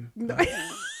reading. And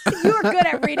you were good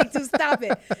at reading too. Stop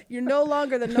it. You're no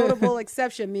longer the notable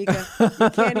exception, Mika.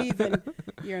 You can't even.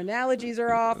 Your analogies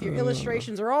are off. Your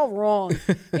illustrations are all wrong.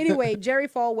 Anyway, Jerry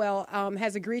Falwell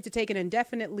has agreed to take an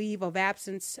indefinite leave of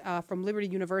absence from Liberty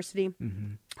University.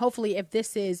 Mm-hmm. Hopefully, if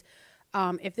this is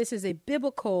a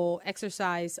biblical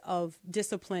exercise of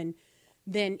discipline,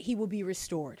 then he will be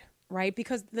restored. Right?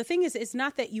 Because the thing is, it's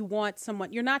not that you want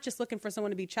someone, you're not just looking for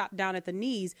someone to be chopped down at the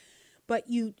knees, but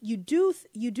you do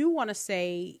want to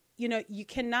say, you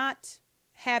cannot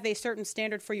have a certain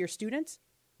standard for your students,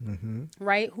 mm-hmm.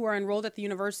 right? Who are enrolled at the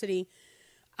university,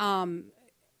 and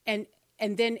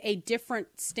then a different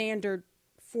standard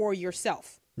for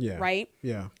yourself. Yeah. Right?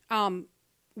 Yeah.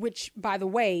 Which, by the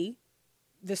way,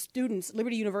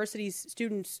 Liberty University's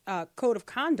students' code of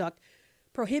conduct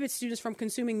prohibits students from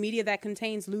consuming media that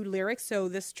contains lewd lyrics. So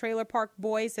this Trailer Park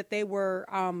Boys that they were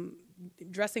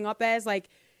dressing up as, like,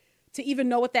 to even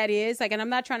know what that is. Like, and I'm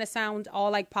not trying to sound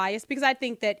all like pious, because I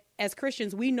think that as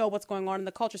Christians, we know what's going on in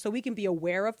the culture, so we can be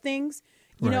aware of things,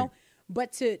 you know,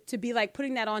 but to be like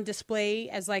putting that on display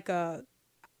as like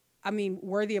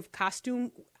worthy of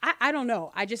costume. I don't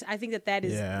know. I think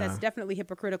that's definitely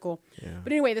hypocritical. Yeah.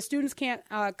 But anyway, the students can't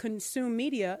consume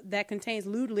media that contains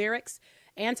lewd lyrics,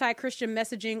 anti-Christian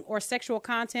messaging, or sexual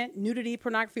content, nudity,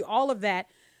 pornography, all of that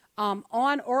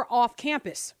on or off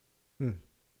campus.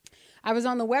 I was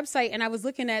on the website and I was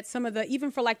looking at some of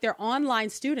even for like their online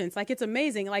students, like it's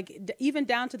amazing, like even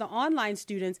down to the online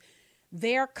students,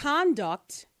 their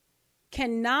conduct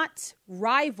cannot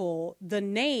rival the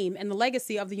name and the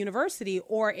legacy of the university,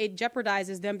 or it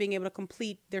jeopardizes them being able to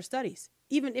complete their studies.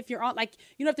 Even if you're on, like,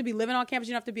 you don't have to be living on campus,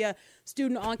 you don't have to be a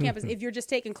student on campus. If you're just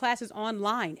taking classes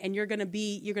online and you're going to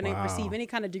receive any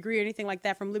kind of degree or anything like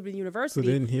that from Liberty University. So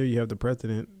then here you have the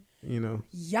president, you know.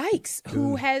 Yikes.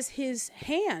 Who has his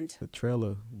hand, the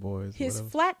Trailer Boys, his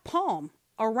flat palm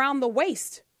around the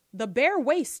waist, the bare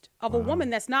waist of a woman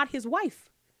that's not his wife.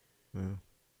 Yeah.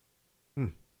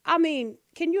 I mean,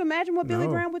 can you imagine what Billy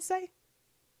Graham would say?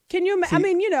 Can you? I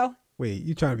mean, you know. Wait,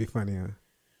 you trying to be funny, huh?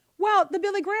 Well, the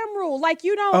Billy Graham rule, like,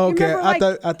 you don't. Oh, okay,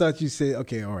 remember, like, I thought you said,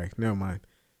 okay, all right, never mind.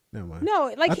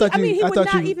 No, like, he would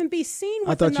not even be seen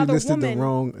with another woman. I thought you listed the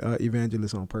wrong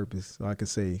evangelist on purpose, so I could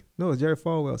say, no, it's Jerry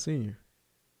Falwell Sr.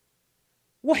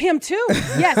 Well, him too.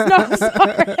 Yes, no,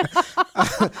 sorry.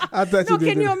 I thought no,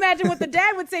 can you imagine what the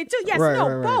dad would say too? Yes,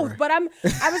 both. Right. But I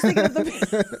was thinking of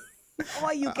the.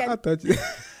 Oh, you can. I thought you.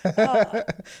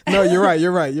 No,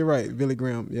 you're right. Billy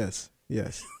Graham, yes.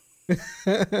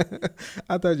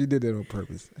 I thought you did that on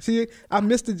purpose. See, I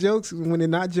missed the jokes when they're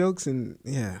not jokes, and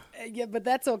yeah. Yeah, but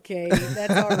that's okay.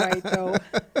 That's all right, though.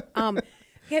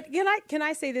 Can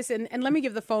I say this? And let me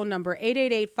give the phone number,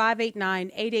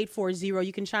 888-589-8840.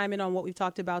 You can chime in on what we've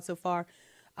talked about so far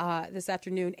this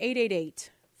afternoon,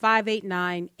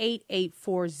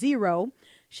 888-589-8840.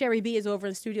 Sherry B is over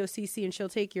in Studio CC, and she'll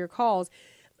take your calls.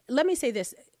 Let me say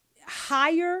this.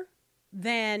 Higher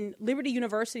than Liberty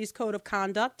University's code of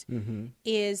conduct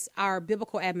is our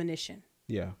biblical admonition.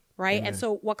 Yeah. Right? Amen. And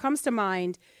so what comes to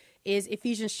mind is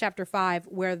Ephesians chapter 5,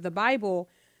 where the Bible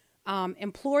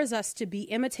implores us to be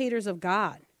imitators of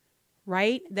God,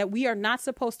 right? That we are not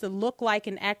supposed to look like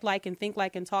and act like and think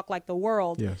like and talk like the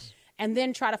world. Yes. And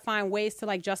then try to find ways to,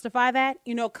 like, justify that,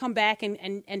 come back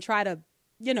and try to,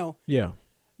 go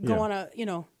on a,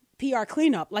 PR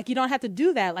cleanup. Like, you don't have to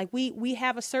do that. Like, we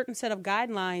have a certain set of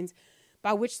guidelines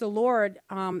by which the Lord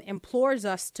implores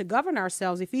us to govern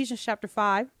ourselves. Ephesians chapter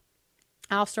 5,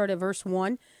 I'll start at verse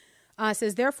 1. It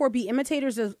says, therefore be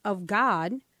imitators of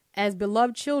God as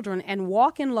beloved children, and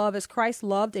walk in love as Christ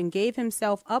loved and gave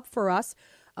himself up for us,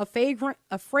 a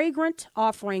fragrant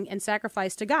offering and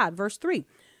sacrifice to God. Verse 3.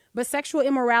 But sexual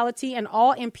immorality and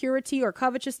all impurity or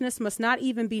covetousness must not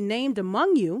even be named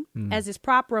among you, as is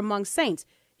proper among saints.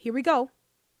 Here we go.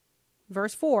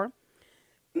 Verse 4.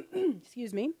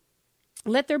 Excuse me.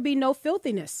 Let there be no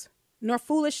filthiness, nor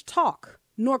foolish talk,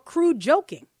 nor crude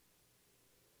joking,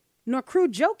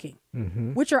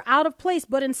 which are out of place,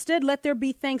 but instead let there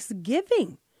be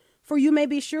thanksgiving. For you may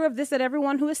be sure of this, that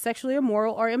everyone who is sexually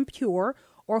immoral or impure,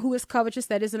 or who is covetous,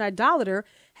 that is an idolater,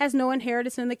 has no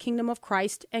inheritance in the kingdom of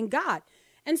Christ and God.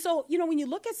 And so, when you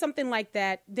look at something like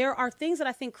that, there are things that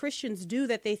I think Christians do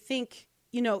that they think,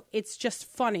 it's just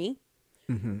funny,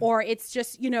 or it's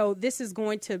just, this is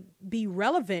going to be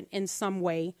relevant in some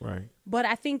way. Right. But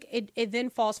I think it then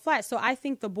falls flat. So I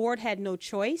think the board had no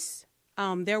choice.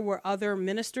 There were other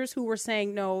ministers who were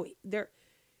saying, no, there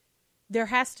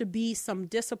has to be some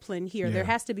discipline here. Yeah. There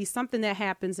has to be something that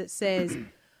happens that says,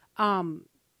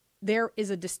 there is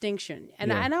a distinction.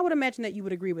 And I would imagine that you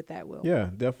would agree with that, Will. Yeah,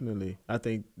 definitely. I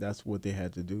think that's what they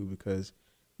had to do, because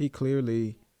he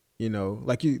clearly, I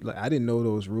didn't know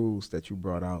those rules that you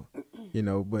brought out,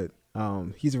 but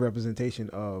he's a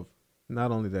representation of not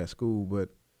only that school, but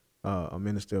a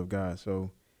minister of God.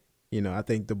 So, I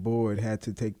think the board had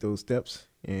to take those steps,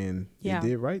 and they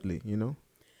did rightly,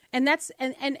 And that's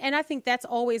and I think that's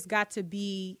always got to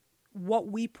be what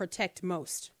we protect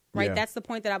most, right? Yeah. That's the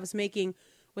point that I was making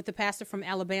with the pastor from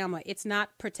Alabama. It's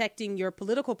not protecting your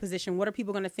political position. What are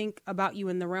people going to think about you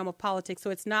in the realm of politics? So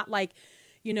it's not like,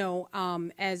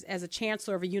 as a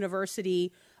chancellor of a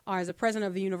university or as a president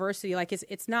of a university, like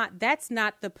it's not, that's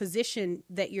not the position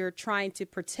that you're trying to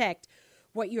protect.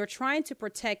 What you're trying to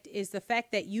protect is the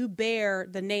fact that you bear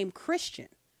the name Christian,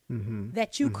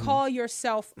 that you call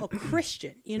yourself a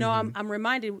Christian. I'm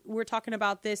reminded, we were talking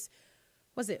about this.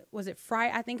 Was it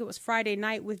Friday? I think it was Friday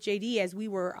night with JD as we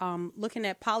were looking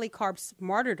at Polycarp's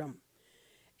martyrdom.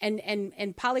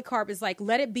 And Polycarp is like,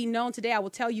 let it be known today, I will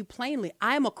tell you plainly,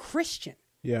 I am a Christian.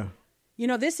 Yeah. You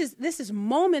know, this is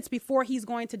moments before he's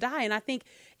going to die. And I think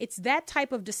it's that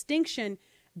type of distinction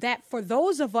that for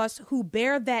those of us who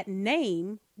bear that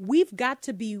name, we've got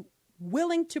to be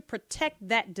willing to protect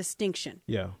that distinction.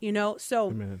 Yeah. You know, so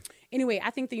Amen. Anyway, I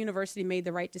think the university made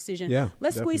the right decision. Yeah,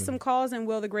 Let's squeeze definitely. some calls, and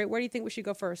Will the Great, where do you think we should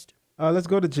go first? Let's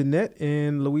go to Jeanette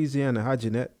in Louisiana. Hi,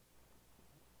 Jeanette.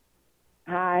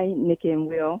 Hi, Nikki and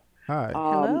Will. Hi.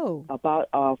 Hello. About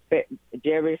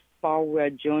Jerry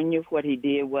Falwell Jr., what he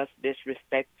did was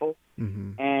disrespectful.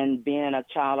 Mm-hmm. And being a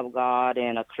child of God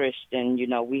and a Christian, you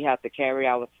know, we have to carry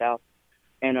ourselves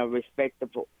in a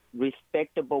respectable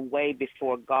way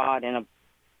before God and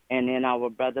in our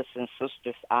brothers and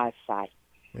sisters' eyesight.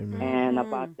 Amen. And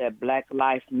about that Black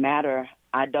Lives Matter,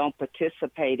 I don't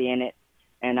participate in it,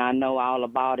 and I know all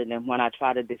about it. And when I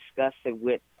try to discuss it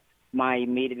with my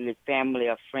immediate family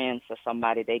or friends or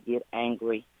somebody, they get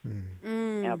angry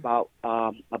about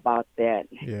that.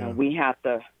 Yeah. And we have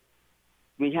to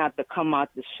come out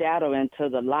the shadow into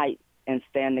the light and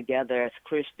stand together as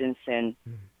Christians.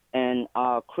 And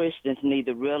Christians need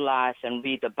to realize and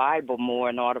read the Bible more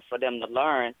in order for them to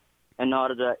learn, in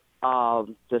order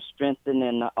to strengthen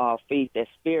and feed their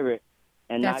spirit,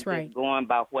 and That's not right. just going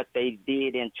by what they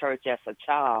did in church as a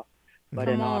child. But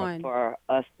Come in order on. for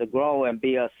us to grow and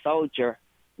be a soldier,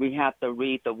 we have to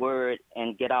read the Word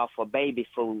and get off of baby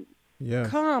food. Yeah.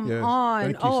 Come Yes. on.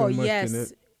 Thank you so much, yes.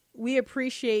 Jeanette. We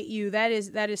appreciate you. That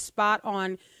is spot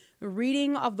on. The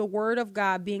reading of the Word of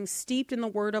God, being steeped in the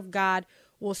Word of God,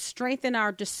 will strengthen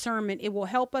our discernment. It will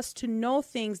help us to know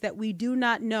things that we do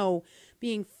not know.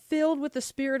 Being filled with the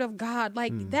Spirit of God,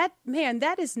 like that, man,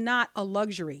 that is not a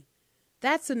luxury.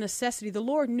 That's a necessity. The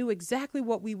Lord knew exactly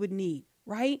what we would need,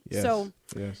 right? Yes. So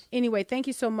Yes. anyway, thank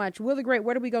you so much. Will the Great,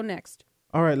 where do we go next?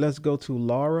 All right, let's go to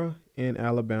Laura in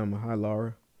Alabama. Hi,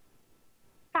 Laura.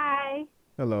 Hi.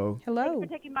 Hello. Hello. Thanks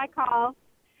for taking my call.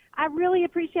 I really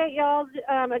appreciate y'all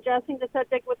addressing the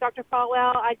subject with Dr.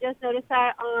 Falwell. I just noticed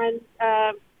that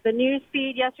on the news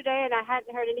feed yesterday, and I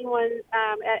hadn't heard anyone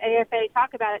at AFA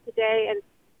talk about it today. And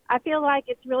I feel like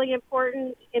it's really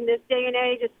important in this day and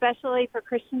age, especially for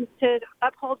Christians, to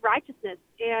uphold righteousness.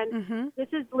 And this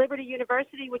is Liberty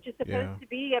University, which is supposed to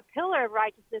be a pillar of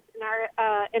righteousness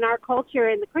in our culture,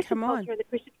 in the Christian Come on. culture, in the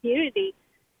Christian community.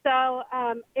 So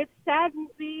it saddens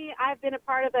me. I've been a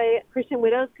part of a Christian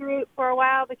widows group for a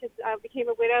while because I became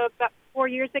a widow about 4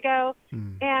 years ago.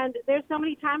 And there's so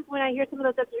many times when I hear some of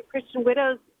those other Christian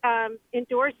widows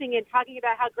endorsing and talking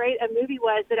about how great a movie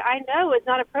was that I know is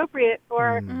not appropriate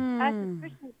for us as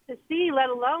Christians to see, let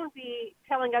alone be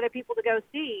telling other people to go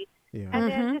see. Yeah.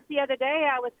 And then just the other day,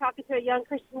 I was talking to a young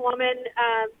Christian woman.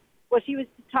 Well, she was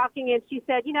talking, and she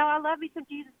said, you know, I love me some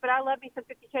Jesus, but I love me some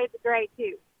 50 Shades of Grey,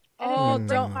 too. And it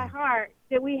breaks my heart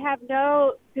that we have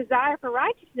no desire for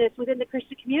righteousness within the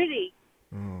Christian community.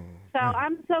 So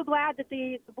I'm so glad that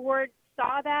the board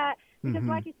saw that, because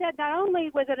like you said, not only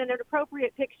was it an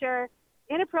inappropriate picture,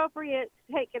 inappropriate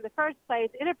to take in the first place,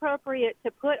 inappropriate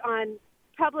to put on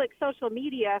public social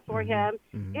media for him,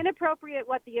 inappropriate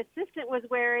what the assistant was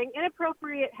wearing,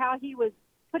 inappropriate how he was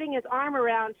putting his arm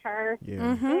around her,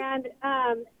 and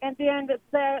then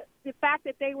the fact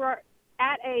that they were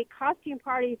at a costume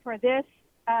party for this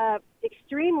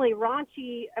extremely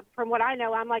raunchy, from what I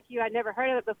know, I'm like you, I'd never heard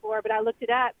of it before, but I looked it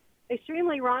up,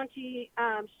 extremely raunchy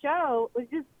show was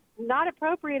just not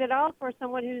appropriate at all for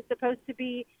someone who's supposed to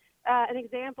be an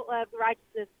example of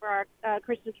righteousness for our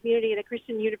Christian community and a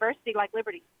Christian university like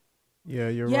Liberty. Yeah,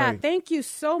 you're right. Yeah, thank you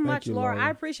so much, you, Laura. Laura.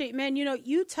 I appreciate, man, you know,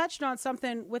 you touched on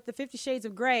something with the 50 Shades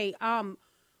of Grey.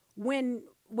 When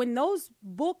those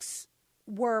books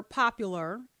were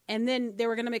popular and then they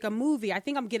were going to make a movie, I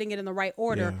think I'm getting it in the right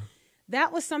order. Yeah.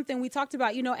 That was something we talked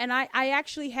about, you know, and I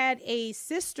actually had a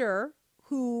sister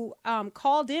who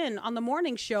called in on the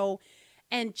morning show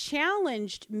and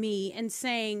challenged me and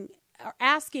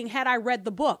asking, had I read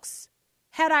the books?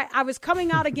 I was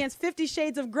coming out against 50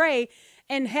 Shades of Grey,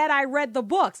 and had I read the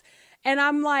books? And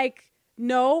I'm like,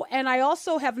 no. And I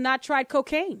also have not tried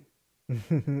cocaine.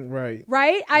 Right.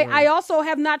 Right. I also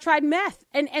have not tried meth.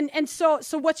 And so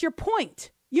what's your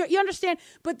point? You understand?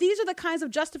 But these are the kinds of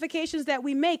justifications that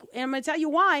we make. And I'm going to tell you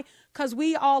why, because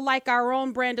we all like our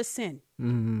own brand of sin.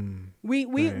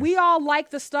 We all like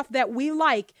the stuff that we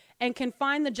like and can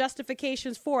find the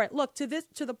justifications for it. Look, to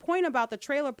the point about the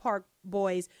Trailer Park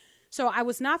Boys. So I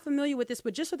was not familiar with this,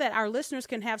 but just so that our listeners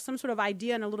can have some sort of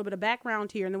idea and a little bit of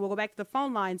background here, and then we'll go back to the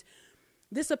phone lines.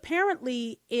 This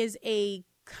apparently is a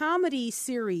comedy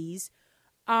series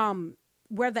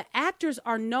where the actors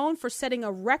are known for setting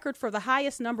a record for the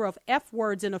highest number of F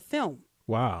words in a film.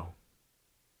 Wow.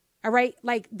 All right.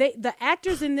 Like the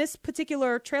actors in this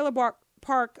particular Trailer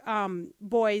Park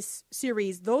Boys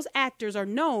series, those actors are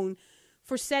known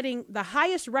for setting the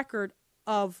highest record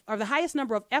of, or the highest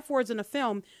number of F words in a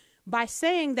film by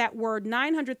saying that word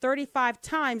 935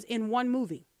 times in one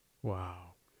movie.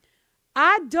 Wow.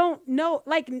 I don't know,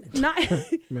 like, not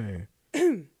Man.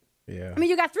 Yeah. I mean,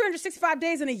 you got 365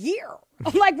 days in a year.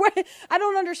 Like, I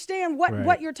don't understand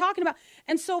what you're talking about.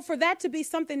 And so for that to be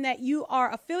something that you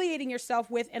are affiliating yourself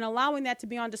with and allowing that to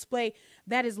be on display,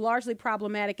 that is largely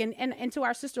problematic. And to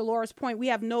our sister Laura's point, we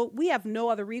have no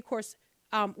other recourse.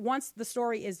 Once the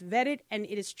story is vetted and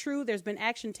it is true, there's been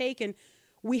action taken,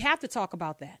 we have to talk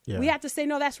about that. Yeah. We have to say,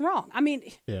 no, that's wrong. I mean,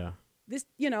 this,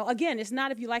 again, it's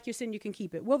not if you like your sin, you can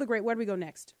keep it. Will the Great, where do we go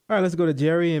next? All right, let's go to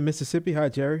Jerry in Mississippi. Hi,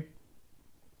 Jerry.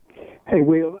 Hey,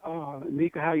 Will,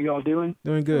 Mika, how you all doing?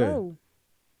 Doing good. Hello.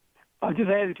 Just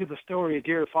adding to the story of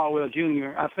Jerry Falwell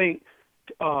Jr., I think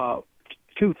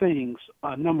two things.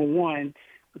 Number one,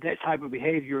 that type of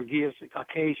behavior gives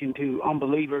occasion to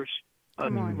unbelievers to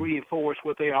reinforce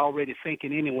what they're already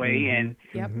thinking anyway, and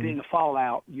then the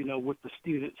fallout, with the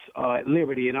students at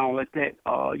Liberty and all that,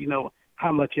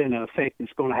 how much an effect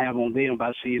it's going to have on them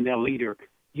by seeing their leader,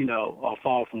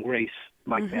 fall from grace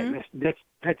like that.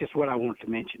 That's just what I wanted to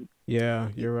mention. Yeah,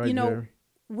 you're right, Jerry.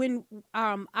 When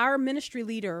our ministry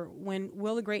leader, when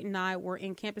Will the Great and I were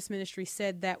in campus ministry,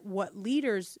 said that what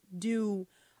leaders do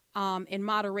in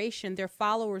moderation, their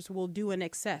followers will do in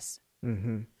excess.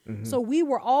 So we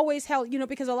were always held,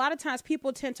 because a lot of times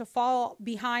people tend to fall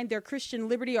behind their Christian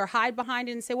liberty or hide behind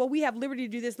it and say, well, we have liberty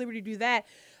to do this, liberty to do that.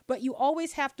 But you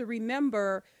always have to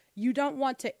remember, you don't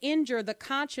want to injure the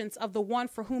conscience of the one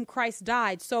for whom Christ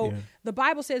died. So the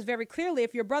Bible says very clearly,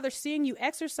 if your brother seeing you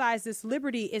exercise this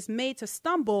liberty is made to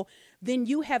stumble, then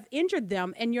you have injured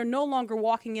them and you're no longer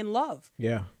walking in love.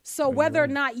 Yeah. So whether or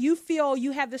not you feel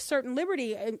you have this certain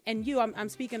liberty, and I'm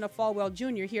speaking of Falwell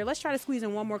Jr. here. Let's try to squeeze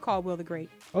in one more call, Will the Great.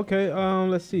 Okay,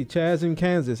 let's see. Chaz in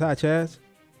Kansas. Hi, Chaz.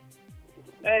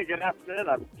 Hey, good afternoon.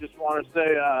 I just want to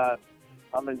say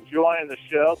I'm enjoying the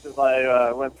show since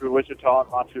I went through Wichita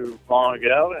not too long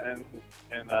ago, and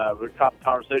we caught the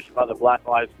conversation about the Black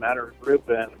Lives Matter group,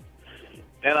 and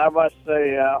I must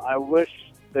say I wish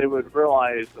they would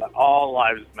realize that all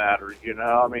lives matter.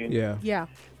 I mean,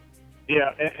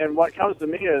 and what comes to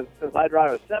me is, since I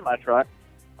drive a semi truck,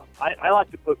 I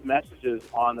like to put messages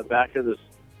on the back of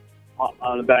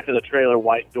the trailer,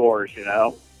 white doors.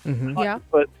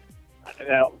 But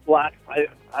black.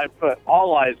 I put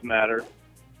all lives matter.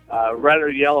 Red or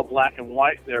yellow, black and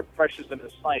white, they're precious in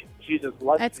His sight. Jesus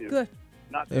loves you. That's good.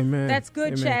 Amen. That's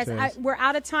good, Amen, Chaz. We're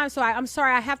out of time, so I'm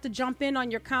sorry. I have to jump in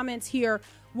on your comments here.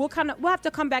 We'll have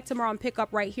to come back tomorrow and pick up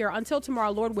right here. Until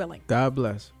tomorrow, Lord willing. God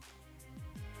bless.